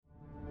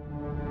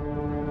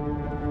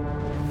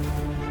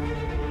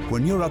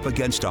When you're up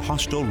against a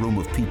hostile room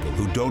of people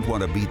who don't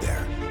want to be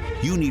there,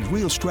 you need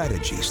real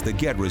strategies that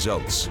get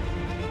results.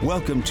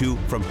 Welcome to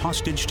From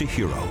Hostage to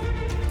Hero,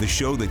 the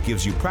show that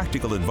gives you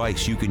practical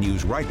advice you can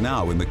use right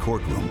now in the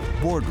courtroom,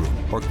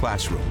 boardroom, or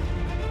classroom.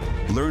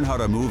 Learn how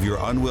to move your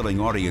unwilling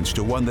audience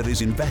to one that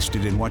is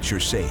invested in what you're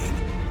saying,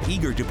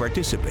 eager to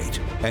participate,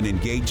 and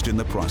engaged in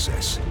the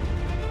process.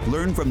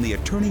 Learn from the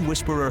attorney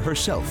whisperer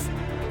herself,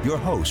 your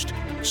host,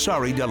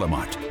 Sari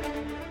Delamotte.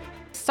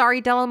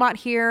 Sari Delamotte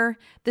here.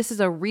 This is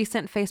a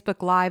recent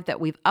Facebook Live that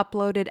we've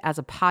uploaded as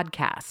a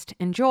podcast.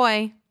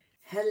 Enjoy.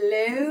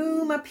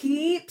 Hello, my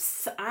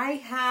peeps. I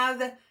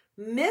have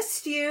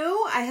missed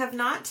you. I have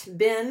not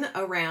been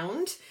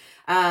around.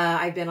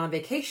 I've been on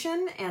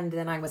vacation, and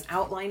then I was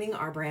outlining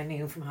our brand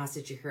new From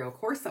Hostage to Hero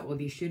course that we'll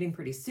be shooting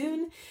pretty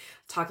soon.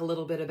 Talk a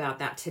little bit about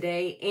that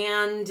today.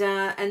 And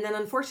then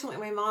unfortunately,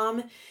 my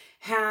mom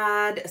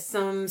had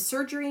some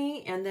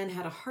surgery and then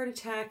had a heart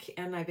attack,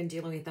 and I've been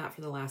dealing with that for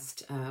the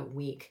last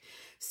week.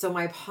 So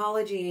my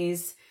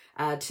apologies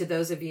to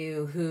those of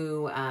you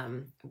who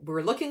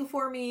were looking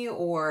for me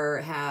or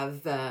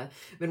have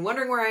been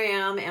wondering where I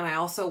am. And I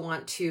also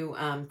want to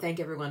thank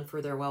everyone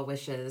for their well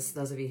wishes.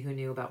 Those of you who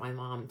knew about my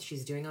mom,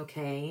 she's doing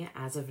okay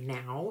as of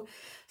now,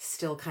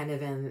 still kind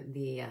of in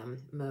the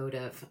mode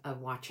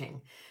of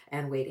watching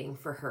and waiting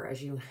for her.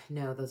 As you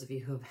know, those of you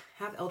who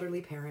have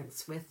elderly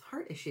parents with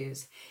heart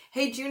issues.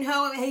 Hey,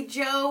 Junho. Hey,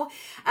 Joe.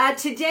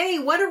 Today,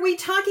 what are we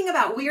talking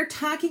about? We are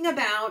talking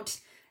about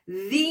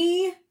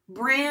the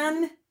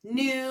brand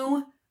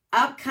new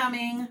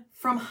upcoming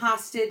From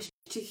Hostage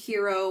to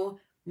Hero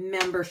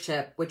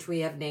membership, which we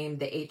have named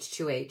the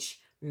H2H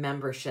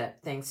membership.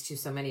 Thanks to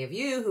so many of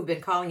you who've been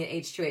calling it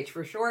H2H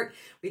for short,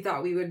 we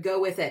thought we would go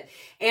with it.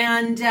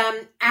 And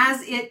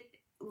as it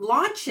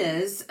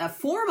launches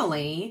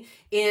formally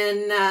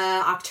in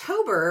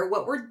October,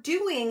 what we're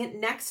doing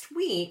next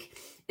week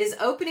is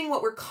opening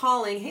what we're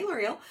calling, hey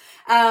L'Oreal,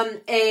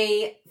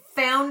 a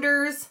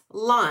founders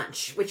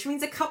launch, which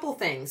means a couple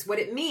things. What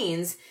it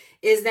means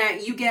is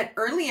that you get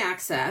early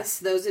access,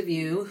 those of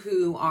you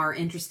who are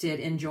interested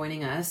in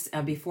joining us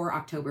before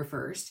October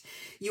 1st.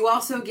 You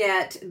also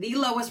get the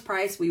lowest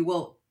price we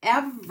will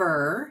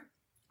ever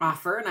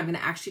offer, and I'm going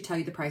to actually tell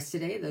you the price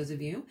today, those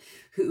of you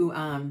who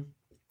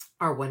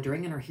are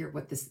wondering and are here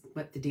what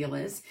the deal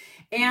is.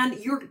 And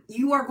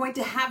you are going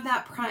to have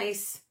that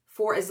price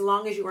for as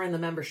long as you are in the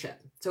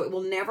membership. So it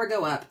will never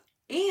go up.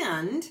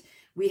 And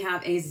we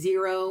have a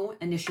zero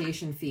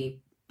initiation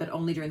fee, but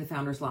only during the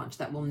founders launch.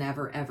 That will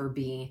never ever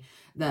be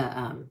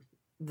the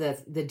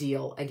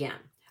deal again.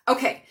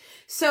 Okay,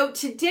 so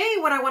today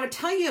what I want to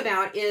tell you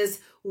about is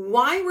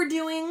why we're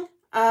doing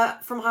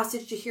From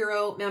Hostage to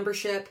Hero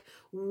membership,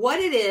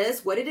 what it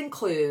is, what it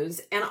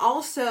includes, and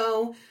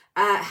also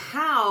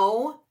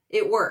how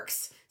it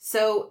works.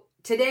 So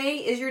today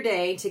is your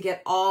day to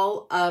get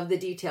all of the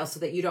details so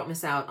that you don't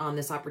miss out on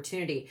this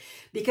opportunity.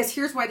 Because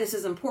here's why this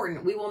is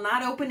important. We will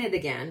not open it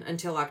again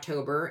until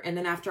October. And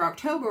then after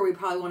October, we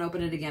probably won't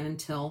open it again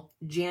until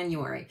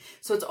January.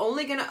 So it's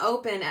only going to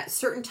open at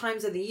certain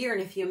times of the year.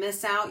 And if you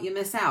miss out, you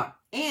miss out.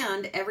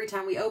 And every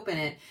time we open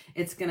it,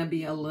 it's going to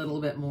be a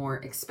little bit more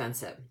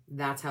expensive.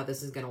 That's how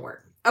this is going to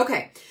work.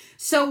 Okay,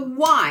 so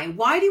why?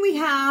 Why do we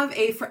have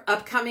a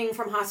upcoming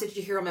From Hostage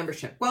to Hero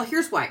membership? Well,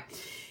 here's why.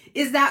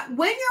 Is that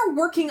when you're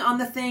working on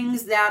the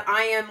things that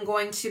I am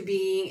going to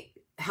be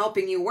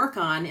helping you work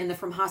on in the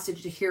From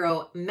Hostage to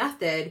Hero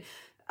method,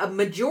 a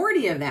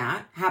majority of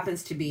that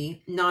happens to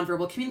be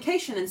nonverbal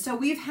communication. And so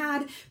we've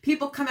had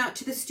people come out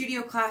to the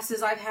studio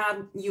classes. I've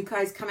had you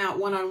guys come out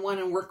one-on-one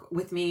and work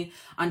with me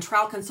on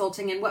trial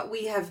consulting. And what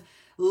we have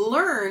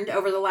learned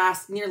over the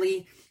last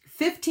nearly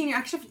 15,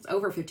 actually it's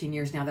over 15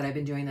 years now that I've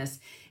been doing this,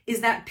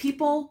 is that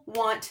people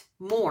want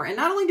more. And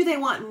not only do they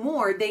want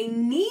more, they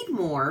need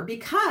more,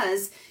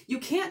 because you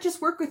can't just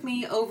work with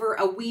me over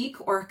a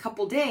week or a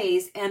couple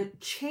days and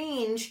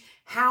change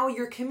how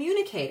you're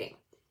communicating.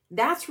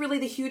 That's really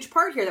the huge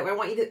part here that I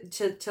want you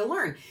to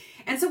learn.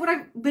 And so what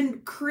I've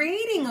been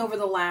creating over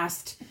the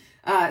last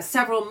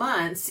several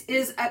months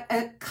is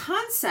a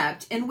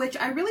concept in which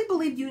I really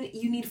believe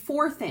you need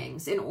four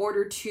things in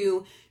order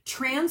to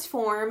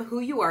transform who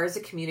you are as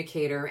a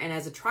communicator and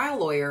as a trial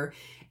lawyer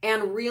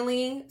and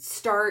really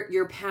start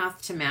your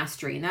path to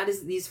mastery. And that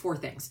is these four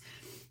things.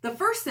 The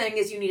first thing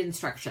is you need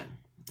instruction.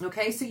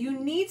 Okay, so you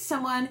need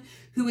someone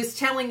who is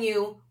telling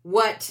you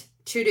what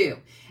to do.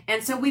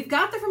 And so we've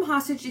got the From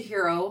Hostage to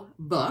Hero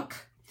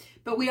book,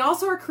 but we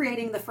also are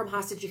creating the From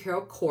Hostage to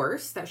Hero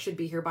course that should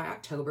be here by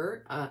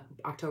October.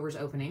 October's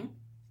opening.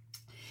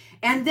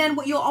 And then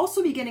what you'll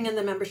also be getting in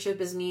the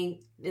membership is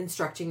me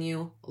instructing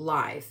you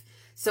live.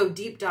 So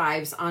deep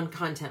dives on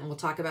content, and we'll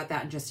talk about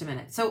that in just a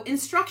minute. So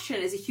instruction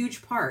is a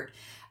huge part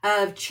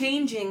of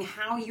changing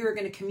how you're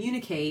going to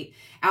communicate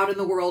out in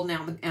the world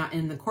now,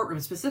 in the courtroom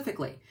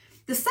specifically.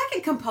 The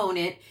second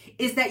component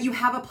is that you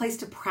have a place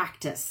to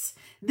practice.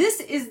 This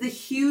is the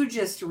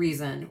hugest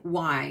reason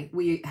why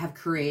we have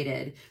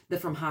created the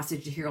From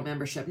Hostage to Hero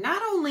membership.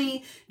 Not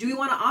only do we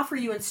want to offer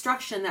you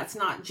instruction that's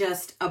not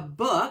just a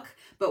book,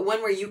 but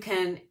one where you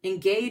can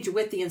engage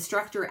with the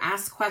instructor,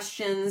 ask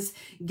questions,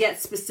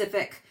 get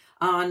specific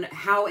on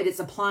how it is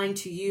applying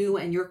to you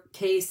and your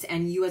case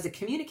and you as a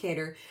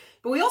communicator.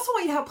 But we also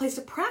want you to have a place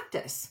to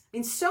practice. I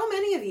mean, so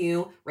many of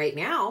you right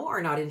now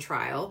are not in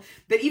trial,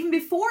 but even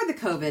before the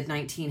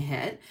COVID-19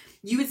 hit,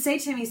 you would say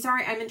to me,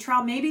 sorry, I'm in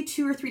trial maybe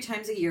 2 or 3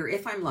 times a year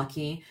if I'm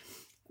lucky.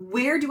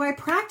 Where do I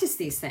practice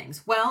these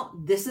things? Well,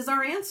 this is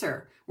our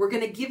answer. We're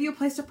going to give you a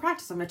place to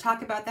practice. I'm going to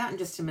talk about that in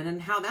just a minute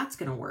and how that's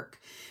going to work.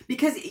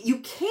 Because you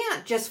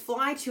can't just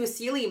fly to a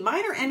CLE,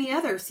 mine or any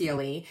other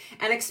CLE,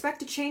 and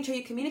expect to change how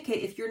you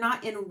communicate if you're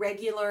not in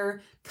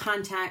regular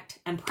contact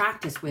and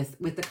practice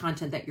with the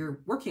content that you're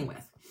working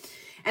with.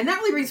 And that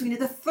really brings me to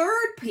the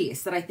third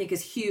piece that I think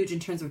is huge in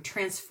terms of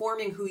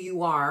transforming who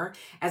you are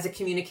as a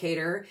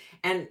communicator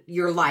and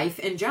your life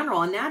in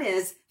general, and that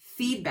is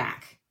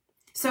feedback.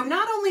 So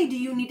not only do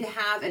you need to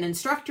have an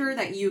instructor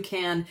that you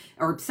can,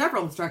 or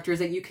several instructors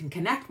that you can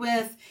connect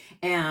with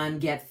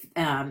and get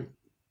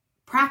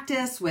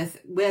practice with,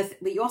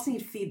 but you also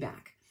need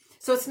feedback.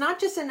 So it's not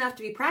just enough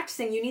to be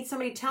practicing. You need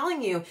somebody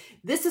telling you,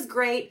 this is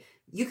great.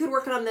 You could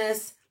work on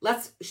this.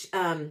 Let's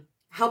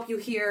help you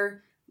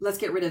here. Let's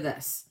get rid of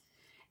this.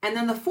 And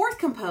then the fourth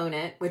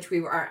component, which we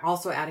are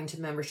also adding to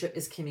the membership,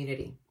 is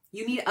community.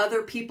 You need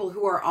other people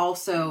who are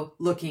also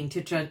looking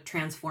to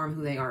transform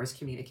who they are as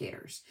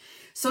communicators.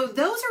 So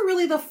those are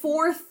really the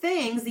 4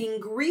 things, the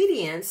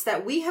ingredients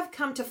that we have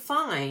come to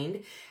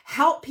find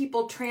help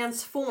people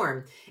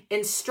transform.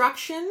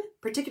 Instruction,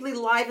 particularly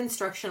live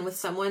instruction with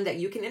someone that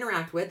you can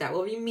interact with. That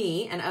will be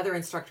me and other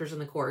instructors in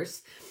the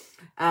course.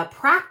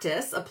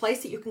 Practice, a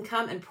place that you can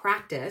come and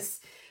practice.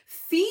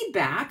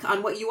 Feedback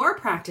on what you are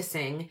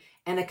practicing,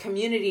 and a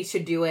community to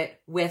do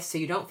it with, so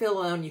you don't feel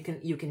alone.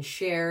 You can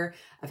share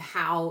of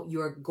how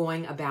you're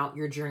going about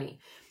your journey.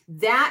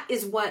 That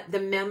is what the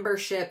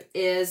membership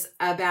is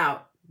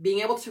about, being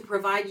able to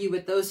provide you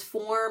with those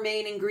 4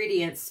 main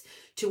ingredients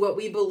to what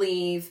we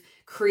believe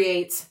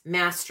creates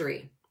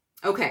mastery.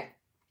 Okay.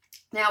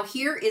 Now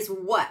here is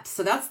what.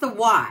 So that's the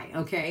why,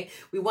 okay?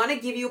 We want to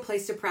give you a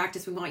place to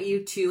practice. We want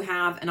you to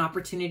have an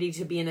opportunity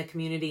to be in a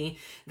community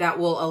that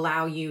will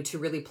allow you to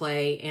really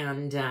play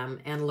and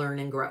learn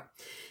and grow.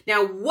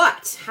 Now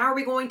what? How are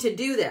we going to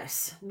do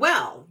this?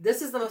 Well,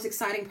 this is the most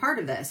exciting part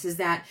of this, is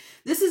that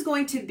this is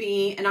going to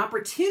be an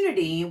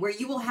opportunity where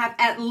you will have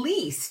at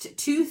least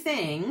 2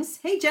 things.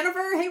 Hey,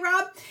 Jennifer. Hey,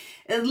 Rob.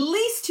 At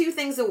least 2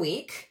 things a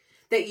week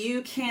that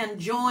you can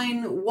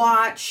join,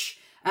 watch,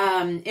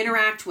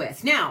 interact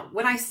with. Now,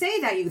 when I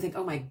say that, you think,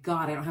 oh my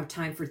God, I don't have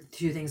time for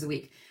 2 things a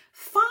week.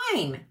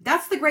 Fine.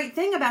 That's the great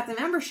thing about the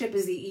membership,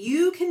 is that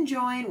you can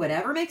join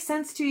whatever makes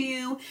sense to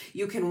you.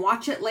 You can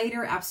watch it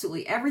later.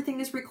 Absolutely everything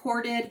is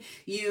recorded.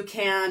 You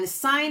can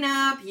sign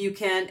up. You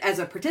can, as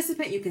a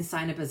participant, you can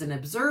sign up as an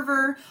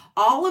observer.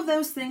 All of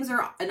those things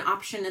are an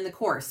option in the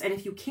course. And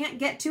if you can't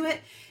get to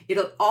it,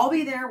 it'll all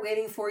be there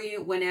waiting for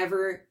you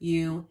whenever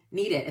you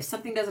need it. If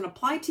something doesn't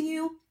apply to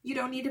you, you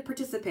don't need to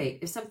participate.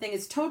 If something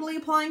is totally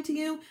applying to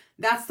you,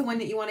 that's the one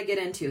that you want to get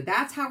into.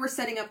 That's how we're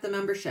setting up the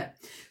membership.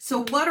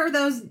 So what are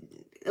those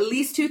at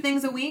least 2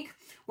 things a week?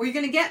 Well, you're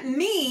going to get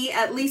me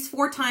at least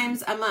 4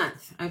 times a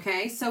month.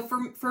 Okay. So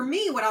for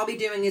me, what I'll be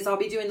doing is I'll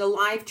be doing the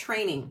live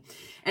training.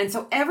 And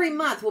so every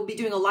month we'll be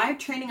doing a live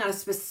training on a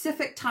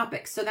specific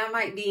topic. So that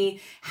might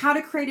be how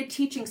to create a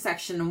teaching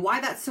section and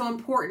why that's so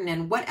important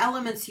and what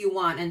elements you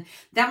want. And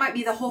that might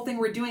be the whole thing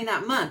we're doing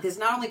that month, is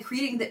not only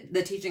creating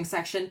the teaching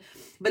section,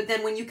 but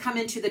then when you come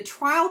into the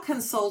trial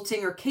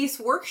consulting or case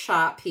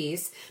workshop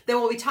piece, then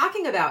we'll be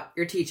talking about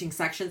your teaching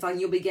sections, and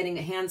you'll be getting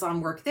a hands-on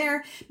work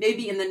there.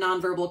 Maybe in the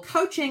nonverbal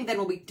coaching, then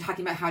we'll be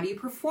talking about how do you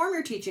perform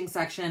your teaching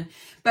section.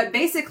 But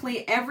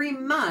basically every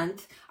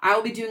month I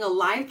will be doing a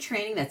live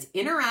training that's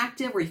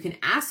interactive, where you can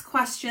ask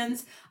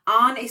questions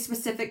on a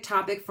specific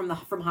topic from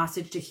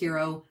Hostage to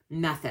Hero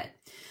method.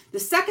 The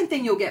second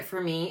thing you'll get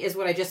from me is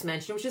what I just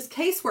mentioned, which is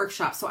case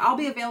workshops. So I'll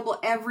be available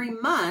every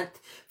month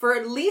for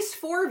at least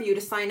 4 of you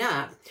to sign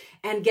up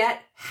and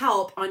get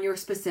help on your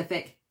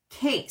specific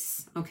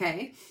case.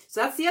 Okay.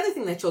 So that's the other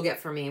thing that you'll get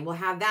from me. We'll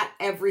have that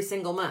every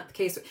single month.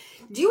 Case.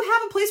 Do you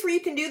have a place where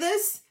you can do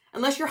this?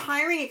 Unless you're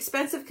hiring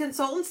expensive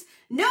consultants?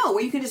 No,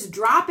 where you can just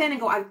drop in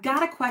and go, I've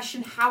got a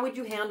question. How would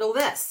you handle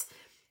this?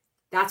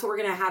 That's what we're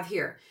going to have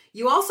here.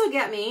 You also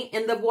get me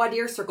in the voir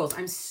dire circles.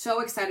 I'm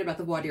so excited about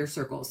the voir dire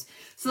circles.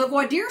 So the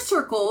voir dire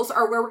circles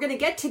are where we're going to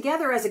get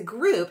together as a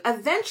group.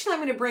 Eventually, I'm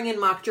going to bring in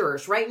mock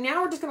jurors. Right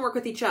now, we're just going to work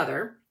with each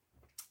other,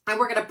 and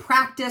we're going to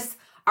practice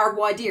our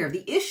voir dire,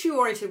 the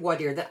issue-oriented voir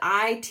dire that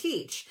I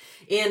teach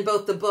in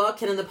both the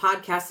book and in the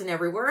podcast and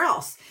everywhere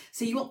else.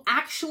 So you will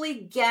actually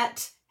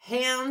get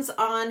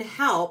hands-on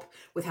help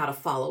with how to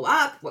follow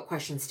up, what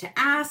questions to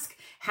ask,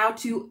 how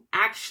to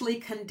actually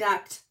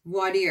conduct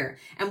voir dire.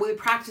 And we'll be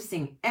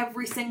practicing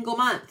every single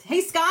month. Hey,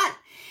 Scott.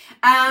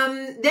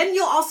 Then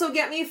you'll also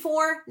get me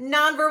for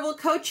nonverbal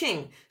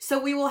coaching.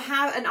 So we will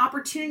have an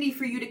opportunity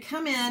for you to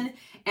come in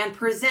and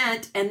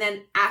present, and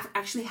then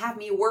actually have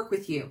me work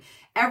with you.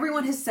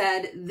 Everyone has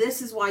said,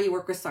 this is why you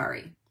work with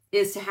Sari.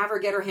 is to have her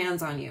get her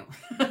hands on you,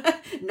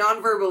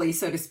 non-verbally,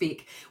 so to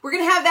speak. We're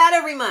going to have that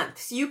every month.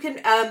 So you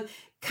can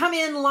come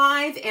in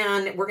live,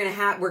 and we're going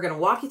to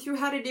walk you through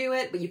how to do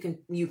it, but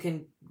you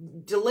can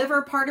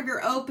deliver part of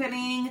your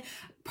opening,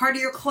 part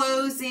of your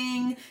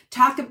closing,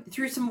 talk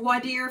through some voir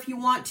dire if you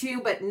want to,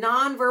 but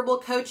non-verbal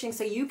coaching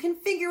so you can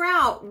figure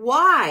out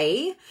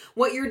why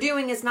what you're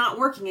doing is not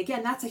working.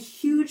 Again, that's a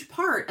huge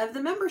part of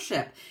the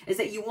membership, is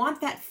that you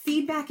want that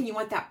feedback and you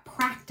want that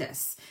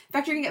practice. In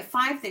fact, you're going to get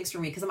 5 things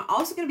from me, because I'm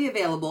also going to be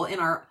available in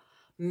our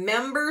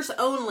members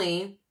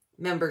only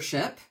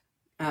membership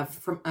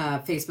from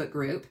Facebook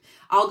group.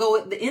 I'll go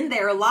in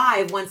there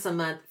live once a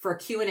month for a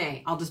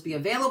Q&A. I'll just be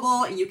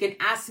available, and you can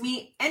ask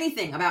me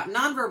anything about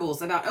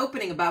nonverbals, about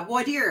opening, about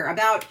voir dire,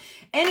 about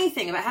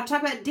anything, about how to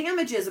talk about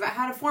damages, about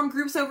how to form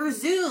groups over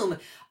Zoom,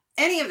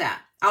 any of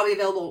that. I'll be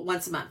available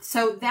once a month.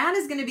 So that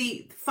is going to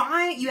be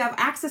 5. You have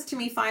access to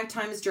me 5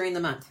 times during the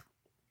month.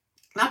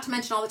 Not to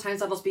mention all the times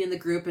I'll just be in the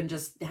group and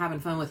just having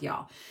fun with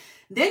y'all.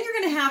 Then you're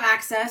going to have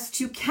access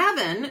to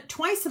Kevin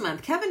twice a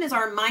month. Kevin is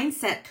our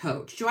mindset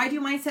coach. Do I do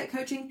mindset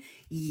coaching?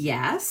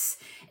 Yes.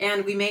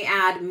 And we may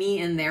add me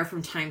in there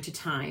from time to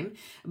time.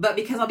 But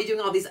because I'll be doing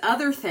all these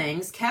other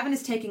things, Kevin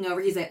is taking over.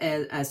 He's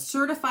a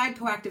certified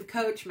proactive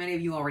coach. Many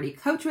of you already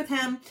coach with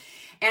him.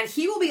 And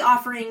he will be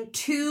offering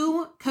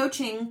 2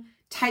 coaching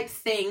type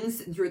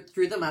things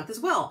through the month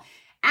as well.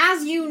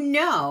 As you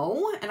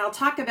know, and I'll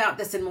talk about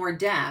this in more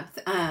depth,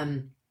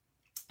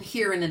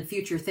 here and in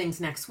future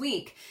things next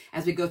week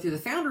as we go through the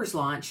founders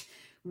launch,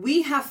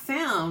 we have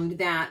found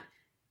that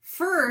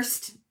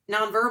first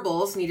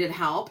nonverbals needed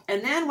help,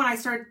 and then when I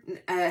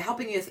started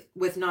helping you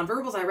with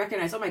nonverbals, I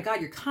recognized, oh my God,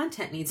 your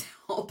content needs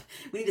help.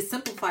 We need to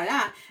simplify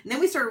that. And then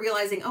we started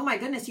realizing, oh my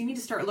goodness, you need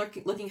to start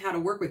looking how to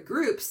work with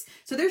groups.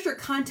 So there's your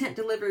content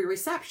delivery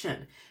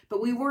reception.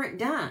 But we weren't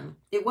done.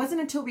 It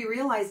wasn't until we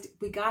realized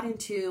we got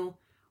into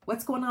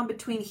what's going on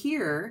between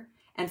here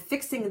and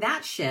fixing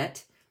that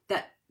shit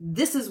that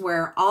this is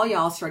where all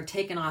y'all started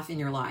taking off in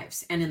your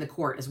lives and in the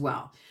court as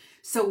well.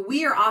 So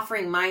we are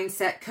offering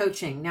mindset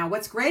coaching. Now,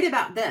 what's great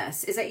about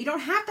this is that you don't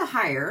have to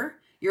hire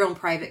your own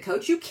private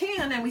coach. You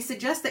can, and we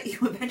suggest that you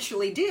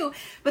eventually do.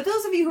 But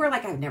those of you who are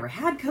like, I've never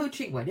had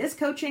coaching, what is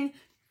coaching?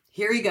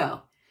 Here you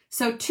go.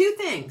 So 2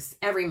 things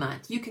every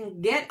month. You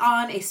can get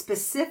on a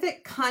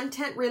specific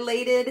content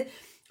related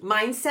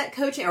mindset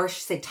coaching, or I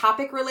should say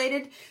topic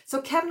related.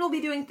 So Kevin will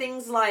be doing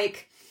things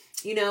like,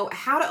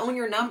 how to own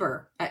your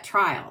number at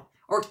trial,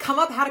 or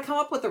how to come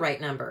up with the right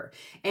number.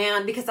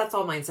 And because that's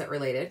all mindset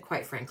related,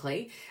 quite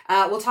frankly.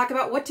 We'll talk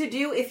about what to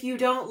do if you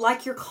don't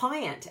like your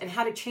client and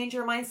how to change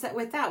your mindset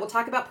with that. We'll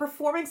talk about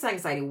performance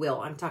anxiety.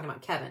 I'm talking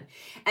about Kevin.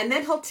 And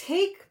then he'll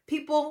take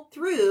people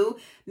through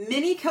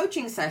mini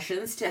coaching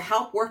sessions to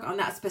help work on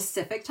that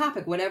specific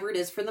topic, whatever it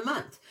is for the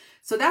month.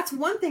 So that's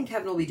one thing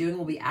Kevin will be doing.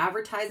 We'll be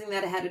advertising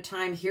that ahead of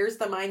time. Here's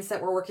the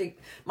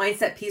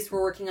mindset piece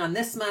we're working on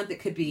this month. It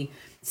could be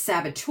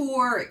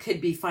saboteur. It could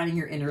be finding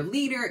your inner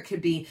leader. It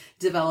could be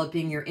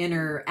developing your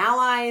inner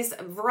allies.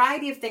 A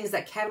variety of things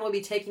that Kevin will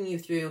be taking you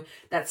through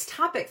that's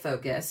topic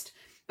focused.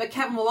 But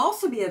Kevin will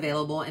also be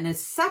available in a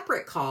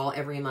separate call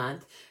every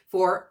month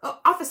for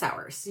office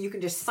hours. So you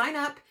can just sign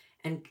up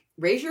and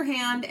raise your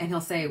hand, and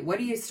he'll say, what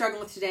are you struggling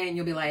with today? And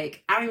you'll be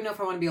like, I don't even know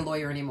if I want to be a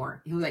lawyer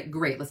anymore. He'll be like,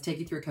 great, let's take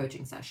you through a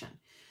coaching session.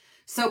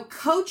 So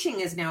coaching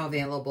is now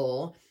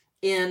available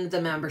in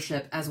the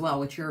membership as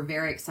well, which you're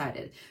very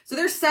excited. So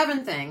there's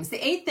 7 things. The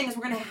 8th thing is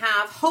we're going to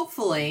have,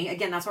 hopefully,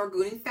 again, that's why we're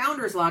doing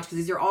Founders Launch, because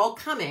these are all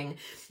coming.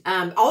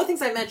 All the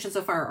things I mentioned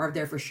so far are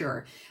there for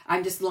sure.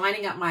 I'm just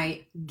lining up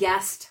my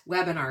guest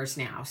webinars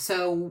now.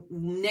 So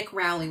Nick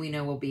Rowley, we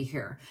know, will be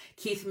here.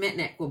 Keith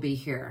Mitnick will be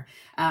here.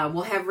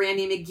 We'll have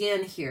Randy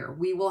McGinn here.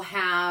 We will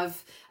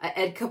have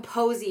Ed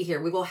Capozzi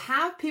here. We will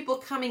have people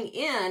coming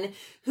in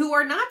who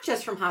are not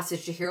just from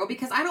Hostage to Hero,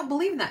 because I don't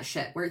believe in that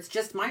shit where it's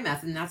just my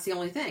method and that's the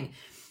only thing.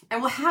 And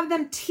we'll have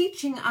them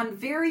teaching on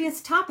various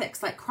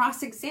topics like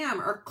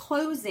cross-exam or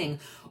closing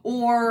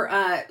or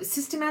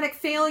systematic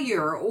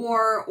failure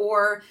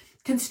or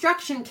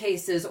construction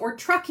cases or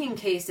trucking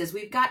cases.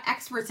 We've got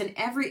experts in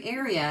every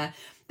area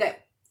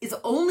that is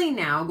only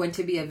now going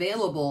to be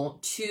available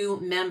to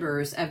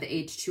members of the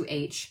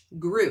H2H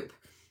group.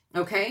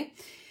 Okay.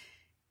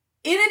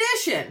 In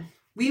addition,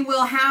 we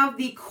will have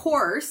the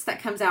course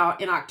that comes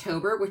out in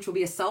October, which will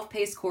be a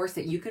self-paced course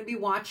that you can be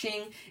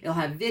watching. It'll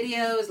have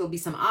videos, there'll be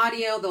some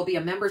audio, there'll be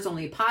a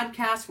members-only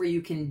podcast where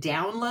you can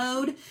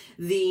download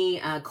the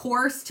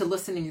course to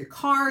listen in your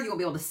car. You won't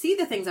be able to see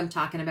the things I'm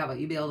talking about, but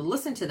you'll be able to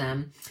listen to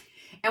them.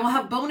 And we'll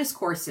have bonus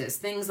courses,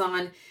 things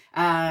on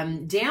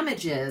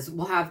damages.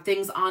 We'll have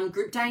things on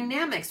group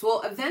dynamics.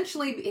 We'll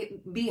eventually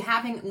be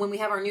having, when we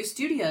have our new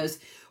studios,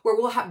 where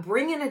we'll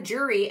bring in a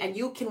jury and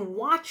you can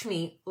watch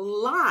me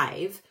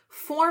live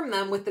form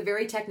them with the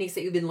very techniques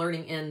that you've been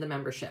learning in the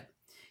membership.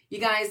 You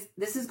guys,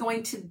 this is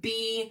going to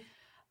be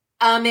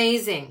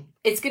amazing.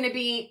 It's going to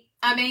be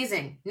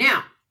amazing.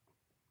 Now,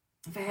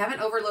 if I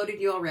haven't overloaded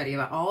you already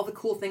about all the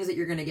cool things that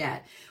you're going to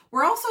get,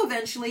 we're also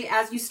eventually,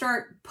 as you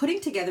start putting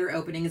together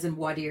openings and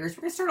voir dires,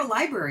 we're going to start a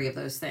library of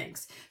those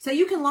things. So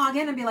you can log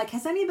in and be like,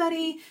 has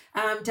anybody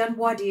done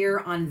voir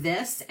dire on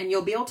this? And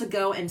you'll be able to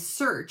go and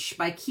search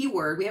by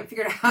keyword. We haven't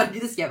figured out how to do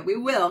this yet, but we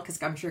will,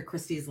 because I'm sure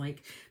Christy's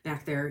like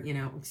back there, you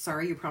know,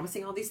 sorry, you're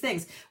promising all these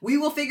things. We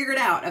will figure it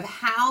out of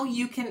how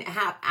you can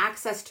have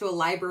access to a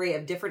library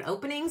of different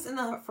openings in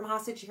the From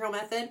Hostage to Hero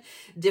method,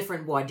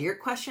 different voir dire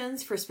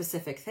questions for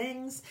specific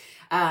things.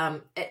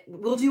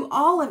 We'll do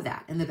all of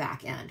that in the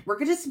back end. We're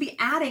going to just be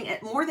adding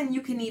it more than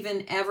you can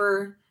even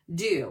ever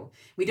do.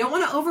 We don't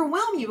want to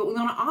overwhelm you, but we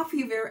want to offer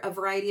you a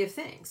variety of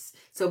things.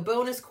 So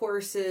bonus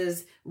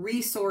courses,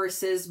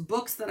 resources,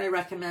 books that I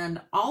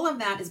recommend, all of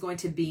that is going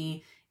to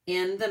be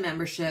in the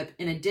membership,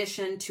 in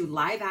addition to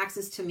live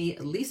access to me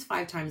at least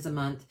 5 times a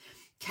month,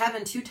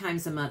 Kevin 2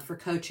 times a month for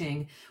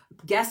coaching,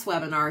 guest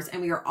webinars,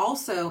 and we are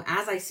also,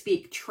 as I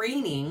speak,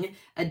 training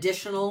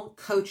additional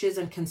coaches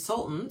and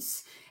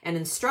consultants and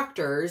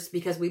instructors,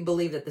 because we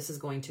believe that this is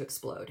going to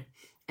explode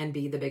and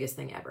be the biggest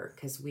thing ever,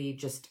 because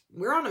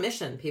we're on a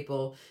mission,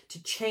 people,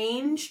 to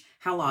change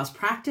how law is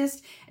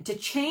practiced, and to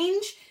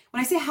change,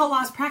 when I say how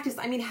law is practiced,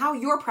 I mean how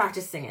you're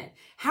practicing it,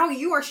 how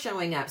you are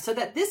showing up, so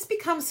that this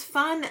becomes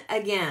fun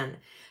again.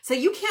 So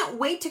you can't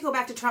wait to go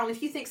back to trial. And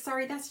if you think,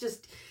 sorry,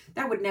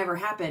 that would never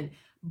happen.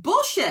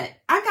 Bullshit.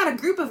 I've got a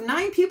group of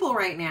 9 people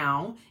right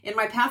now in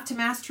my Path to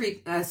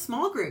Mastery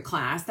small group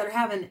class that are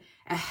having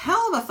a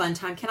hell of a fun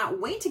time. Cannot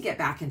wait to get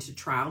back into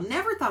trial.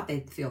 Never thought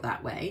they'd feel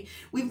that way.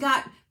 We've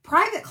got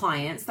private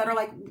clients that are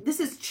like, this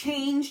has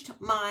changed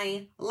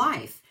my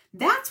life.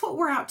 That's what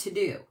we're out to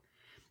do.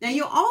 Now,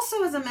 you'll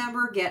also, as a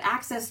member, get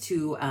access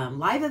to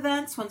live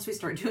events once we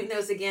start doing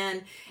those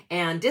again,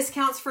 and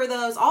discounts for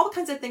those, all the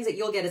kinds of things that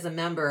you'll get as a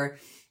member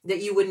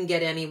that you wouldn't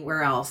get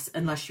anywhere else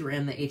unless you were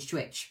in the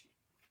H2H.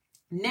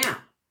 Now,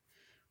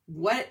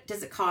 what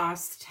does it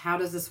cost? How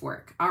does this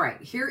work? All right,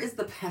 here is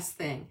the best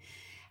thing.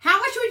 How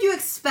much would you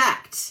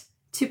expect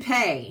to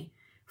pay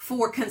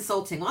for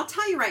consulting? Well, I'll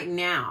tell you right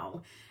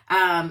now,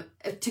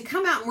 to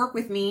come out and work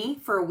with me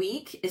for a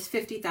week is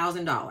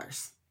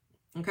 $50,000.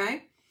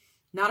 Okay?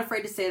 Not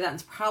afraid to say that.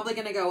 It's probably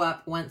going to go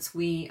up once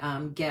we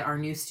get our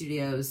new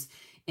studios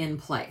in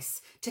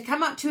place. To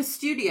come up to a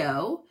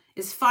studio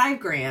is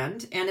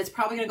 $5,000, and it's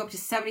probably going to go up to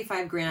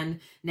 $75,000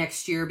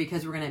 next year,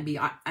 because we're going to be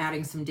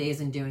adding some days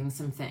and doing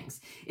some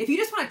things. If you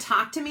just want to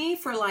talk to me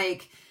for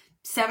like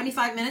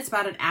 75 minutes,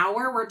 about an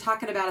hour, we're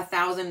talking about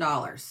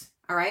 $1,000.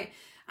 All right.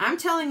 I'm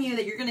telling you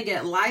that you're going to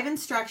get live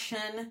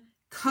instruction,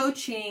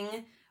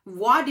 coaching,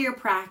 voir dire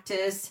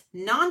practice,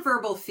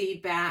 nonverbal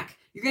feedback.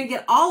 You're going to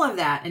get all of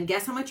that. And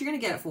guess how much you're going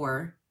to get it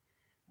for?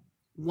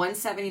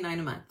 $179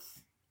 a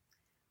month.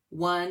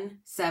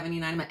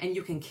 $179 a month. And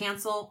you can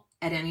cancel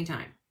at any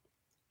time.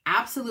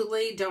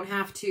 Absolutely don't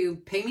have to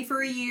pay me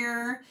for a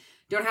year.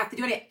 Don't have to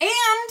do anything.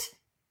 And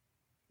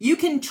you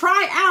can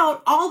try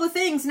out all the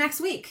things next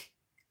week.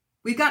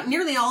 We've got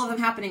nearly all of them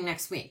happening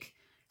next week.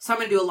 So I'm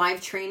going to do a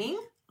live training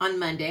on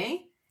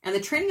Monday. And the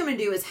training I'm going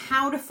to do is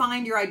how to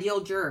find your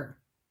ideal juror.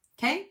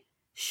 Okay?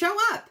 Show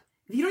up.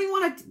 If you don't even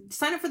want to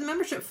sign up for the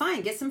membership,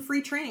 fine. Get some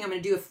free training. I'm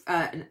going to do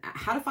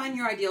how to find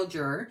your ideal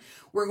juror.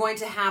 We're going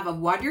to have a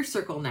voir dire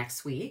circle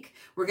next week.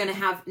 We're going to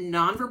have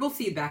nonverbal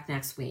feedback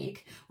next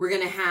week. We're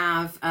going to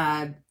have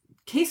a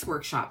case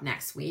workshop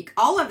next week.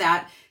 All of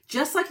that,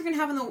 just like you're going to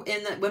have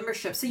in the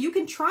membership, so you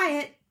can try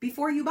it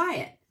before you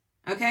buy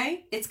it.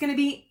 Okay? It's going to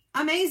be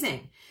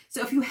amazing.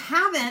 So if you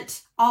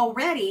haven't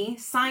already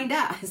signed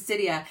up,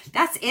 Cydia,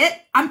 that's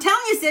it. I'm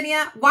telling you,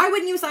 Cydia, why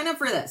wouldn't you sign up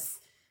for this?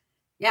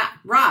 Yeah,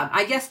 Rob,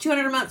 I guess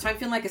 $200 a month, so I'm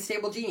feeling like a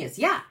stable genius.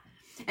 Yeah,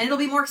 and it'll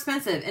be more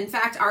expensive. In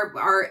fact,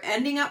 our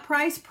ending up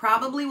price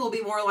probably will be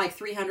more like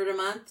 $300 a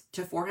month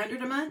to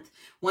 $400 a month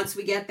once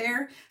we get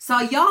there. So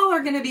y'all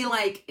are going to be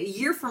like, a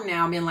year from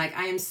now, being like,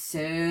 I am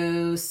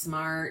so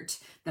smart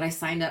that I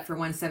signed up for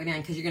 $179,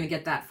 because you're going to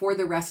get that for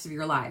the rest of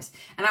your lives.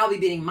 And I'll be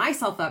beating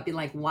myself up, being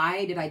like,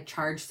 why did I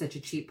charge such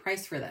a cheap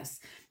price for this?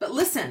 But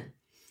listen,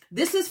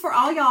 this is for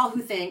all y'all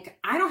who think,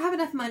 I don't have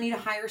enough money to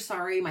hire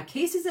Sari. My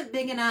case isn't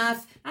big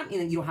enough. I don't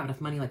mean that you don't have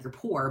enough money like you're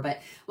poor, but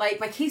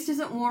like my case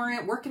doesn't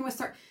warrant working with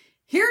Sari.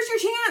 Here's your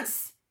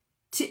chance.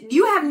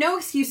 You have no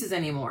excuses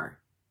anymore.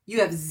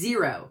 You have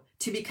zero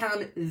to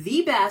become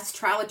the best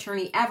trial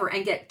attorney ever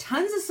and get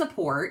tons of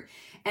support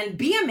and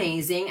be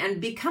amazing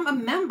and become a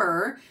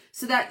member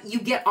so that you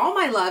get all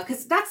my love.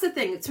 Because that's the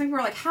thing. Some people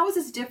are like, how is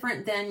this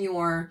different than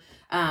your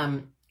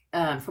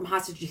From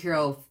Hostage to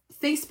Hero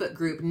Facebook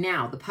group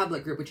now, the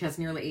public group, which has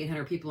nearly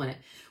 800 people in it?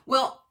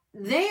 Well,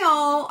 they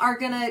all are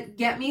going to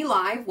get me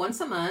live once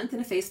a month in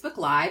a Facebook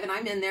Live, and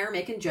I'm in there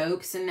making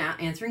jokes and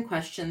answering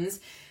questions.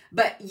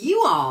 But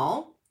you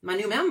all, my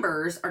new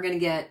members, are going to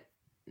get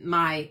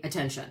my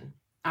attention.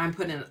 I'm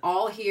putting it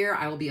all here.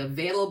 I will be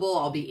available.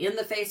 I'll be in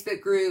the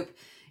Facebook group.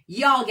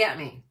 Y'all get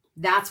me.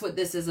 That's what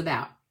this is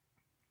about.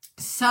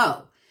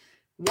 So,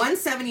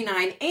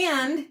 $179,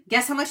 and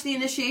guess how much the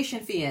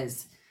initiation fee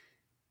is?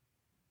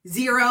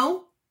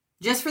 $0.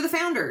 just for the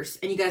founders.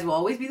 And you guys will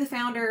always be the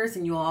founders,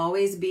 and you'll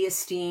always be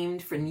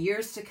esteemed. For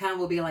years to come,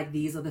 we'll be like,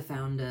 these are the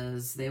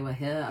founders. They were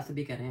here at the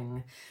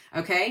beginning.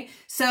 Okay.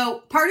 So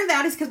part of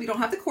that is because we don't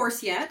have the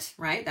course yet,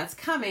 right? That's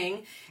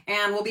coming.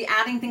 And we'll be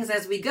adding things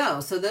as we go.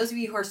 So those of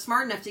you who are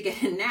smart enough to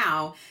get in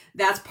now,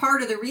 that's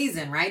part of the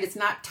reason, right? It's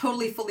not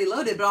totally fully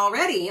loaded, but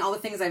already all the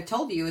things I've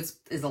told you is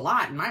a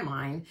lot in my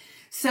mind.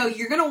 So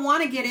you're going to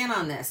want to get in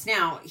on this.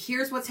 Now,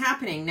 here's what's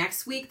happening.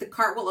 Next week, the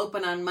cart will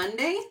open on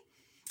Monday.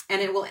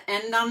 And it will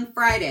end on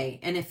Friday.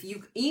 And if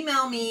you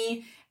email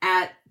me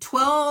at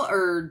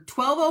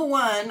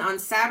 12:01 on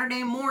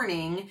Saturday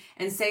morning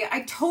and say,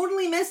 I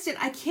totally missed it,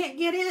 I can't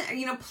get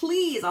in,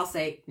 please, I'll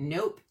say,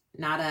 nope,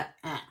 not a.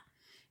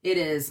 It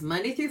is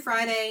Monday through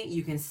Friday.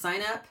 You can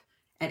sign up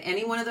at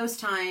any one of those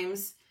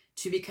times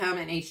to become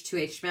an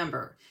H2H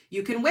member.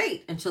 You can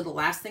wait until the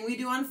last thing we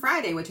do on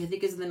Friday, which I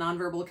think is the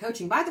nonverbal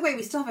coaching. By the way,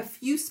 we still have a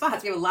few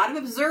spots. We have a lot of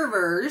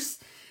observers,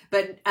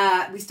 but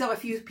we still have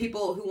a few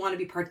people who want to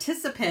be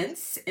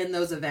participants in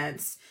those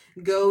events.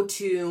 Go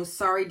to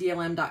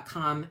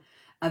sorrydlm.com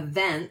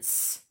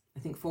events,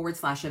 I think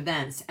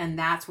 /events, and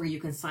that's where you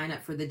can sign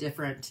up for the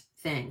different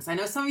things. I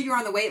know some of you are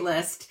on the wait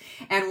list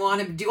and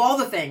want to do all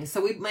the things,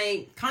 so we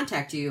may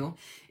contact you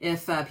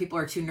if people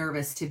are too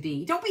nervous to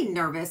be. Don't be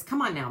nervous.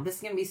 Come on now. This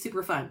is going to be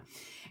super fun.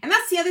 And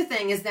that's the other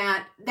thing, is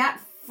that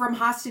From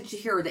Hostage to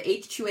Hero, the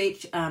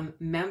H2H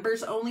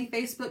members only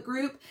Facebook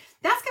group,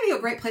 that's going to be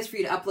a great place for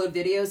you to upload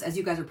videos as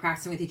you guys are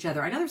practicing with each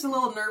other. I know there's a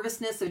little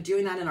nervousness of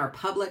doing that in our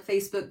public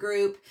Facebook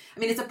group. I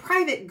mean, it's a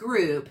private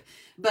group,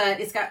 but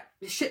it's got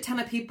a shit ton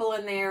of people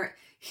in there.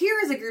 Here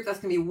is a group that's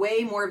going to be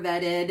way more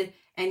vetted,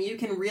 and you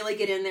can really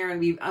get in there and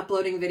be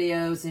uploading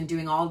videos and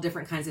doing all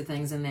different kinds of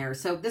things in there.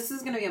 So this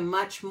is going to be a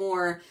much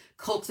more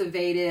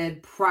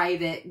cultivated,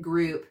 private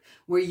group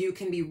where you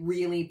can be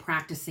really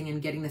practicing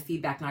and getting the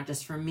feedback, not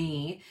just from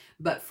me,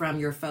 but from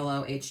your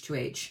fellow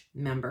H2H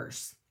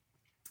members.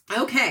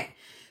 Okay,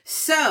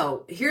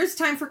 so here's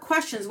time for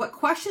questions. What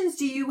questions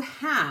do you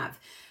have?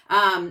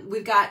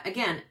 We've got,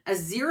 again, a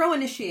 0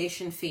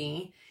 initiation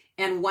fee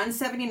and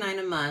 $179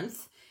 a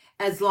month,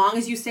 as long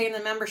as you stay in the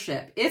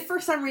membership. If for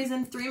some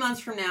reason 3 months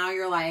from now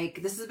you're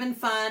like, this has been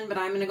fun, but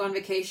I'm going to go on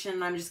vacation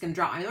and I'm just going to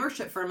drop my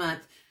membership for a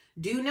month,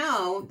 do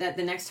know that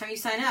the next time you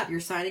sign up, you're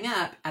signing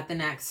up at the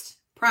next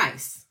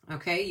price.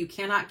 Okay, you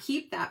cannot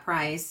keep that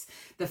price,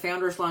 the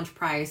Founders Launch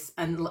price,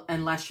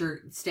 unless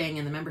you're staying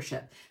in the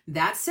membership.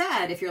 That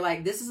said, if you're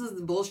like, this is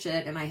the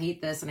bullshit and I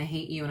hate this and I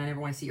hate you and I never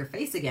want to see your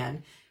face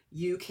again,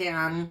 you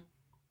can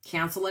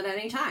cancel it at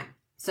any time.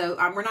 So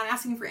we're not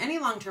asking for any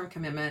long-term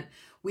commitment.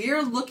 We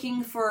are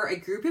looking for a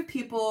group of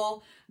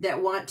people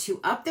that want to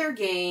up their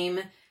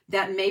game,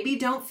 that maybe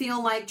don't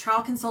feel like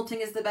trial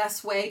consulting is the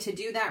best way to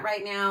do that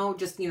right now.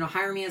 Just,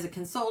 hire me as a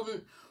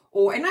consultant.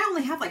 And I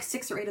only have like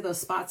 6 or 8 of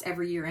those spots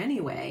every year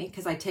anyway,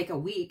 because I take a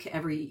week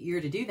every year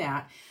to do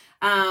that.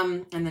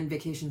 And then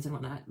vacations and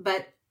whatnot.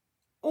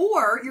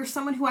 Or you're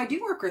someone who I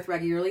do work with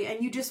regularly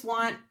and you just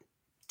want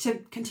to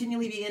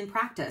continually be in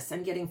practice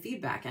and getting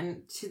feedback.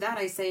 And to that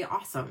I say,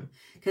 awesome,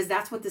 because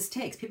that's what this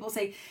takes. People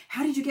say,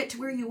 how did you get to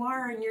where you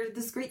are? And you're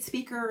this great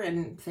speaker,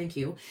 and thank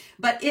you.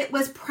 But it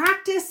was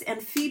practice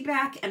and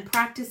feedback and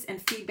practice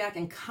and feedback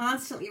and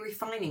constantly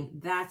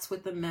refining. That's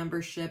what the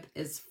membership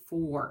is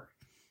for.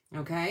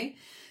 Okay.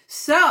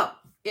 So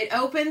it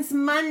opens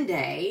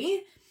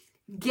Monday.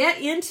 Get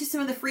into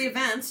some of the free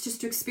events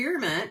just to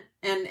experiment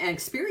and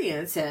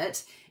experience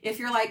it. If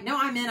you're like, no,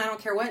 I'm in, I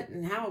don't care what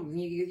and how,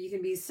 you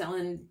can be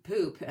selling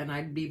poop and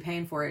I'd be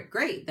paying for it.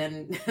 Great.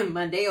 Then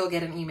Monday you'll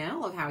get an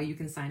email of how you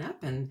can sign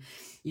up and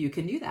you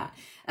can do that.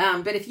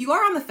 But if you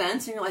are on the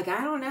fence and you're like,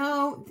 I don't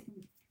know,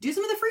 do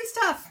some of the free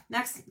stuff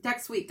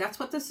next week. That's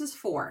what this is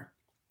for.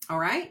 All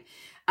right.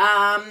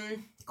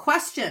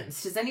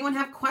 Questions. Does anyone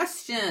have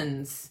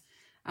questions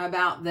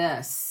about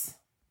this?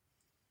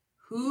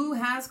 Who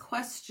has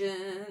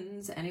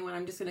questions? Anyone?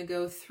 I'm just going to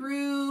go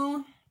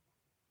through.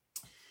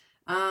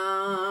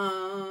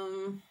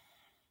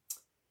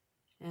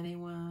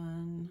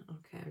 Anyone?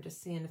 Okay, I'm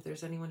just seeing if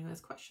there's anyone who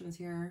has questions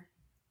here.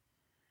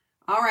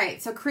 All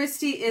right, so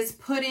Christy is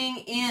putting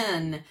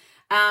in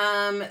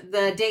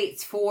the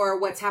dates for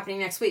what's happening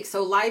next week.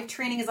 So live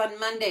training is on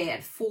Monday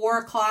at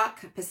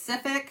 4:00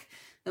 Pacific.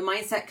 The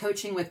Mindset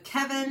Coaching with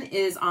Kevin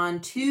is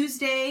on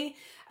Tuesday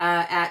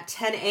at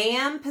 10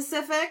 a.m.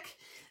 Pacific.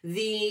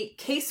 The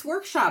case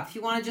workshop, if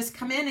you want to just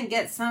come in and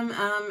get some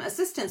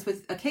assistance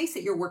with a case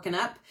that you're working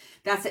up,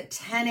 that's at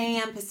 10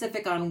 a.m.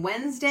 Pacific on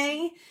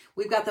Wednesday.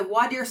 We've got the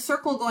Wadir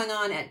Circle going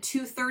on at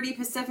 2:30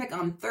 Pacific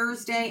on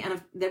Thursday.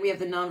 And then we have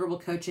the nonverbal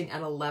coaching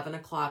at 11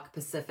 o'clock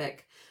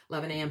Pacific,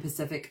 11 a.m.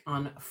 Pacific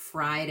on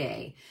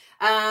Friday.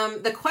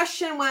 The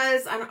question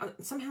was,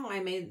 somehow I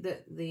made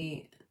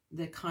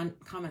the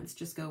comments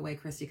just go away,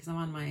 Christy, because I'm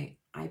on my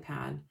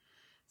iPad.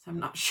 So I'm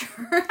not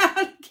sure how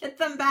to get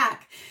them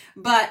back,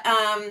 but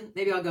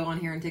maybe I'll go on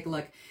here and take a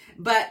look.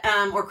 But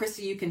or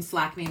Christy, you can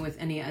Slack me with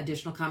any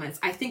additional comments.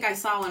 I think I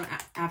saw one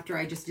after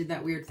I just did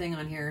that weird thing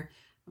on here.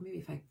 Well, maybe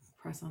if I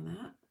press on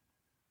that.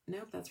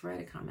 Nope, that's right,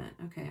 a comment.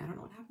 Okay, I don't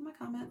know what happened to my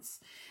comments.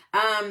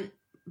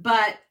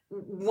 But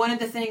one of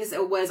the things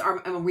was,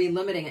 are we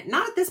limiting it?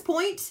 Not at this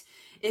point.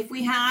 If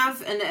we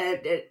have an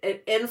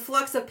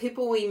influx of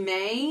people, we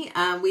may.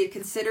 We had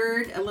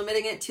considered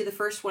limiting it to the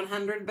first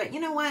 100, but you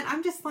know what?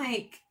 I'm just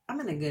like, I'm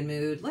in a good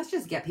mood. Let's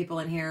just get people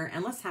in here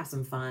and let's have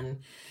some fun.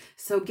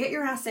 So get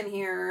your ass in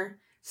here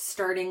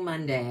starting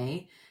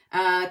Monday.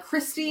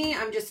 Christy,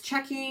 I'm just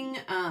checking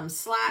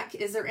Slack.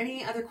 Is there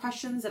any other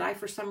questions that I,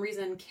 for some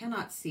reason,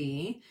 cannot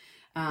see?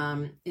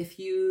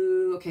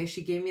 Okay,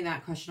 she gave me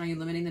that question. Are you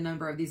limiting the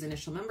number of these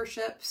initial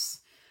memberships?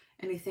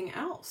 Anything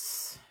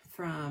else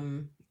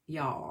from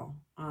y'all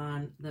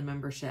on the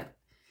membership?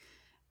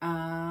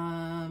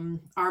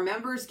 Are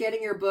members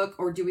getting your book,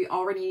 or do we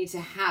already need to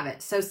have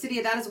it? So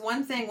Cydia, that is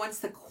one thing. Once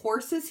the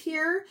course is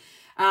here,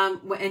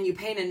 and you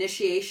pay an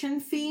initiation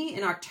fee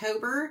in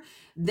October,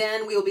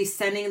 then we will be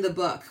sending the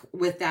book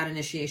with that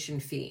initiation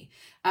fee.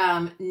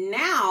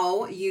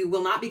 Now you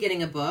will not be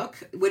getting a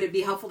book. Would it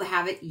be helpful to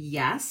have it?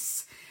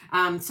 Yes.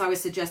 So I would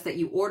suggest that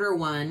you order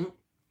one.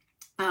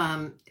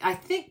 I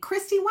think,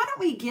 Christy, why don't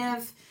we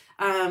give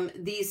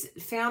these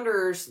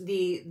founders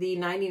the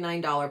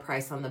 $99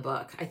 price on the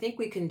book? I think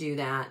we can do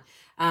that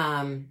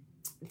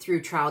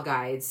through Trial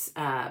Guides.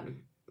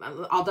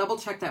 I'll double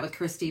check that with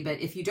Christy,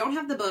 but if you don't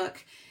have the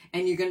book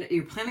and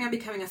you're planning on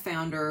becoming a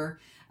founder,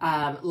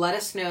 let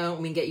us know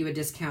and we can get you a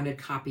discounted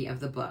copy of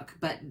the book.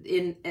 But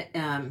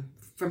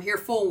from here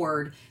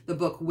forward, the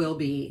book will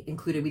be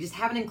included. We just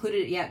haven't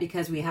included it yet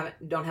because we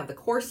don't have the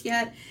course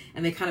yet,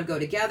 and they kind of go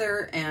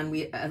together. And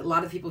a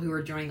lot of people who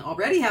are joining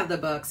already have the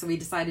book, so we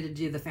decided to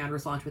do the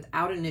Founders Launch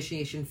without an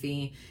initiation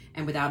fee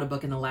and without a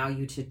book, and allow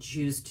you to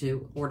choose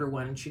to order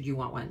one should you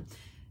want one.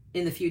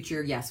 In the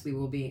future, yes, we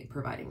will be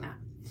providing that.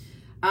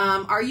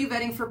 Are you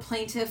vetting for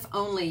plaintiff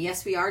only?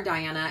 Yes, we are,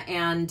 Diana.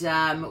 And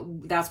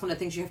that's one of the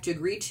things you have to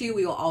agree to.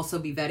 We will also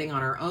be vetting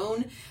on our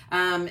own.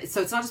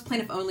 So it's not just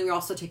plaintiff only. We're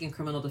also taking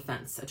criminal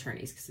defense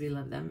attorneys because we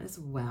love them as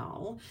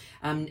well.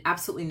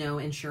 Absolutely no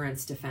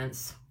insurance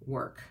defense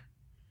work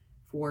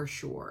for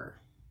sure.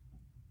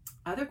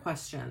 Other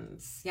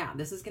questions? Yeah,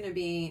 this is for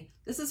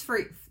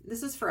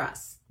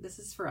us. This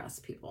is for us,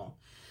 people.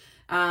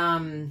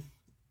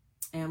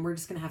 And we're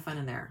just going to have fun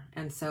in there.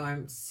 And so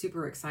I'm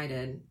super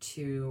excited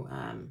to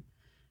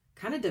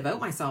kind of devote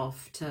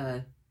myself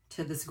to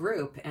this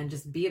group and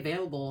just be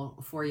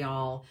available for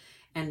y'all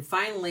and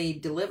finally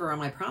deliver on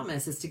my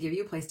promise is to give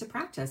you a place to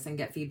practice and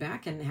get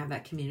feedback and have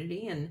that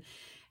community and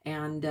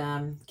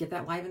get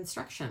that live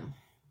instruction.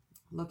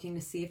 Looking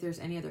to see if there's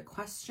any other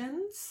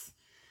questions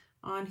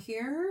on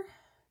here.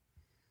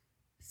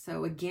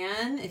 So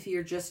again, if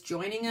you're just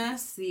joining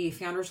us, the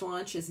Founders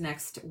Launch is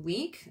next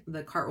week.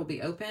 The cart will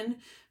be open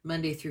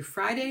Monday through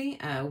Friday,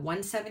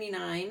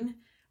 $179,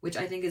 which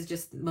I think is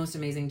just the most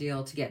amazing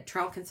deal to get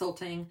trial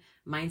consulting,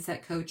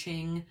 mindset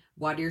coaching,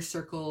 water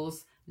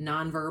circles,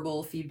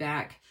 nonverbal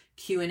feedback,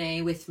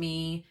 Q&A with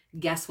me,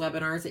 guest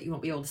webinars that you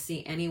won't be able to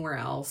see anywhere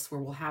else,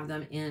 where we'll have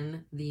them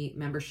in the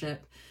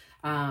membership.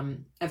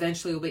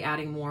 Eventually we'll be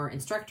adding more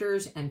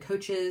instructors and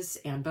coaches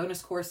and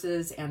bonus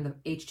courses, and the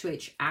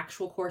H2H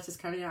actual course is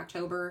coming in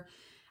October.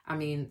 I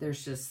mean,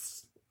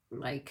 there's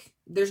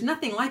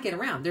nothing like it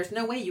around. There's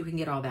no way you can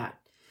get all that.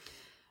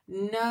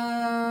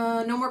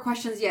 No more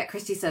questions yet.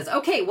 Christy says,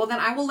 okay, well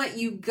then I will let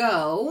you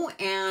go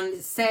and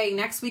say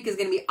next week is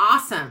going to be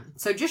awesome.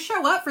 So just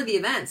show up for the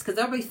events because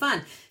that'll be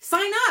fun.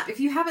 Sign up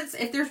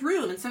if there's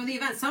room in some of the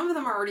events. Some of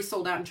them are already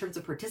sold out in terms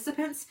of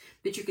participants,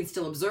 but you can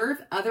still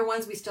observe. Other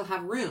ones, we still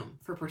have room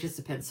for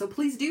participants. So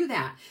please do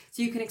that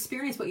so you can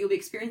experience what you'll be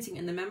experiencing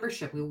in the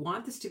membership. We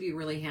want this to be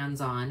really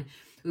hands-on.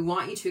 We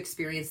want you to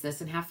experience this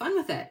and have fun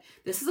with it.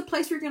 This is a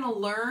place where you're going to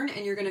learn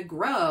and you're going to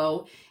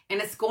grow, and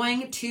it's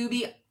going to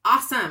be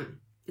awesome.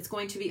 It's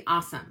going to be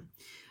awesome.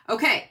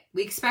 Okay,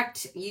 we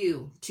expect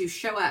you to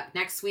show up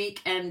next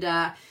week.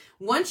 And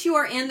once you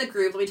are in the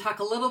group, let me talk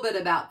a little bit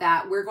about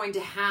that. We're going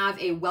to have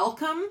a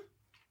welcome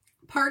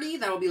party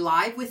that will be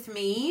live with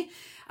me.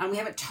 We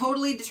haven't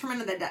totally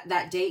determined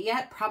that date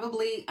yet.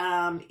 Probably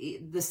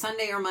the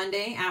Sunday or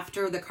Monday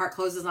after the cart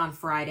closes on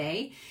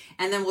Friday.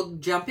 And then we'll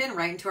jump in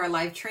right into our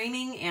live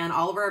training, and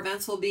all of our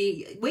events will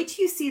be, wait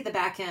till you see the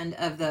back end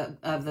of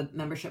the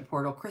membership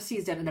portal.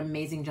 Christy's done an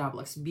amazing job. It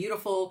looks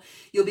beautiful.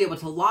 You'll be able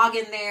to log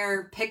in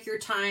there, pick your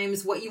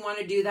times, what you want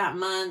to do that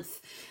month,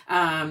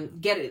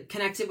 get it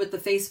connected with the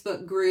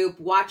Facebook group,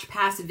 watch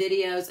past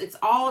videos. It's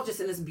all just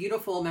in this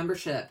beautiful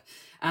membership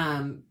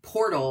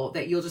portal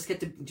that you'll just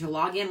get to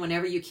log in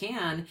whenever you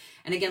can.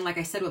 And again, like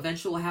I said,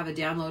 eventually we'll have a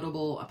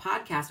downloadable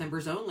podcast,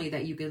 members only,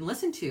 that you can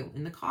listen to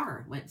in the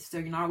car. So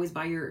you're not always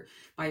by your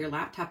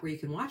laptop where you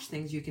can watch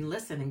things. You can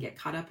listen and get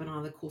caught up on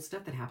all the cool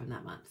stuff that happened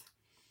that month.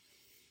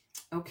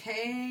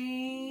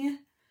 Okay.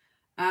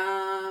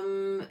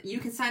 You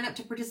can sign up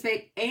to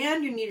participate,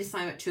 and you need to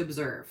sign up to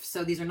observe.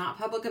 So these are not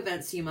public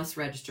events, so you must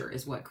register,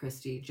 is what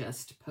Christy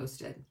just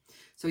posted.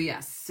 So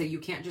yes, so you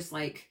can't just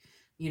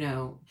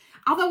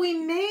although we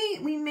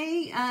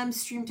may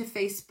stream to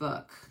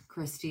Facebook,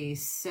 Christy.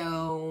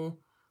 So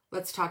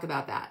let's talk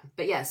about that.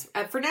 But yes,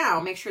 for now,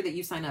 make sure that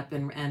you sign up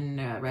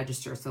and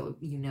register so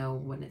you know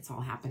when it's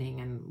all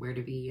happening and where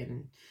to be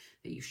and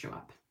that you show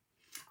up.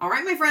 All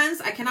right, my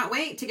friends, I cannot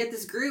wait to get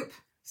this group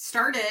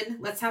started.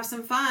 Let's have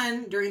some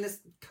fun during this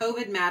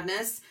COVID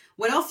madness.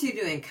 What else are you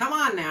doing? Come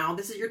on now.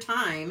 This is your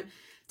time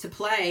to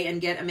play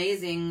and get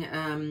amazing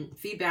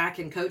feedback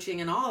and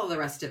coaching and all of the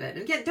rest of it.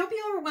 And don't be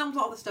overwhelmed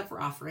with all the stuff we're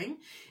offering.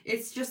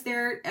 It's just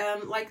there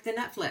like the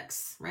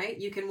Netflix, right?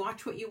 You can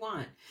watch what you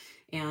want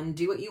and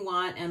do what you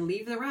want and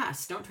leave the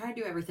rest. Don't try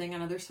to do everything. I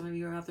know there's some of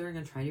you out there are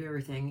going to try to do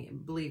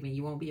everything. Believe me,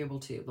 you won't be able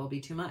to. There'll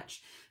be too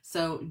much.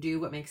 So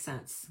do what makes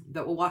sense.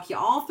 But we'll walk you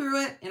all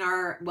through it in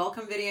our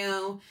welcome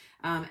video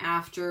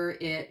after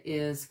it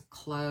is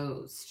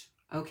closed.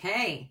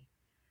 Okay.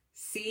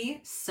 See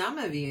some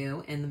of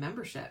you in the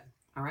membership.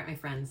 All right, my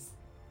friends.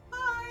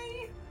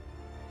 Bye.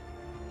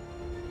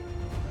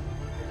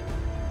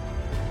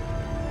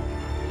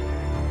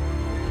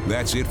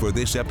 That's it for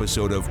this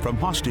episode of From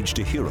Hostage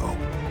to Hero.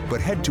 But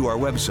head to our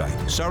website,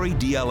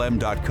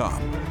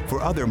 saridlm.com,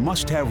 for other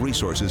must-have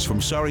resources from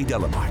Sari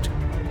Delamotte.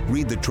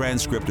 Read the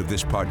transcript of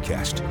this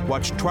podcast,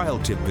 watch trial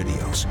tip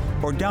videos,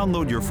 or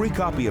download your free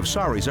copy of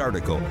Sari's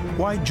article,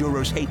 Why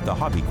Jurors Hate the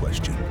Hobby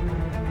Question.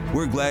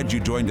 We're glad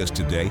you joined us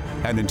today,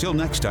 and until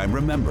next time,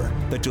 remember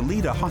that to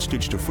lead a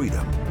hostage to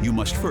freedom, you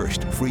must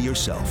first free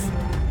yourself.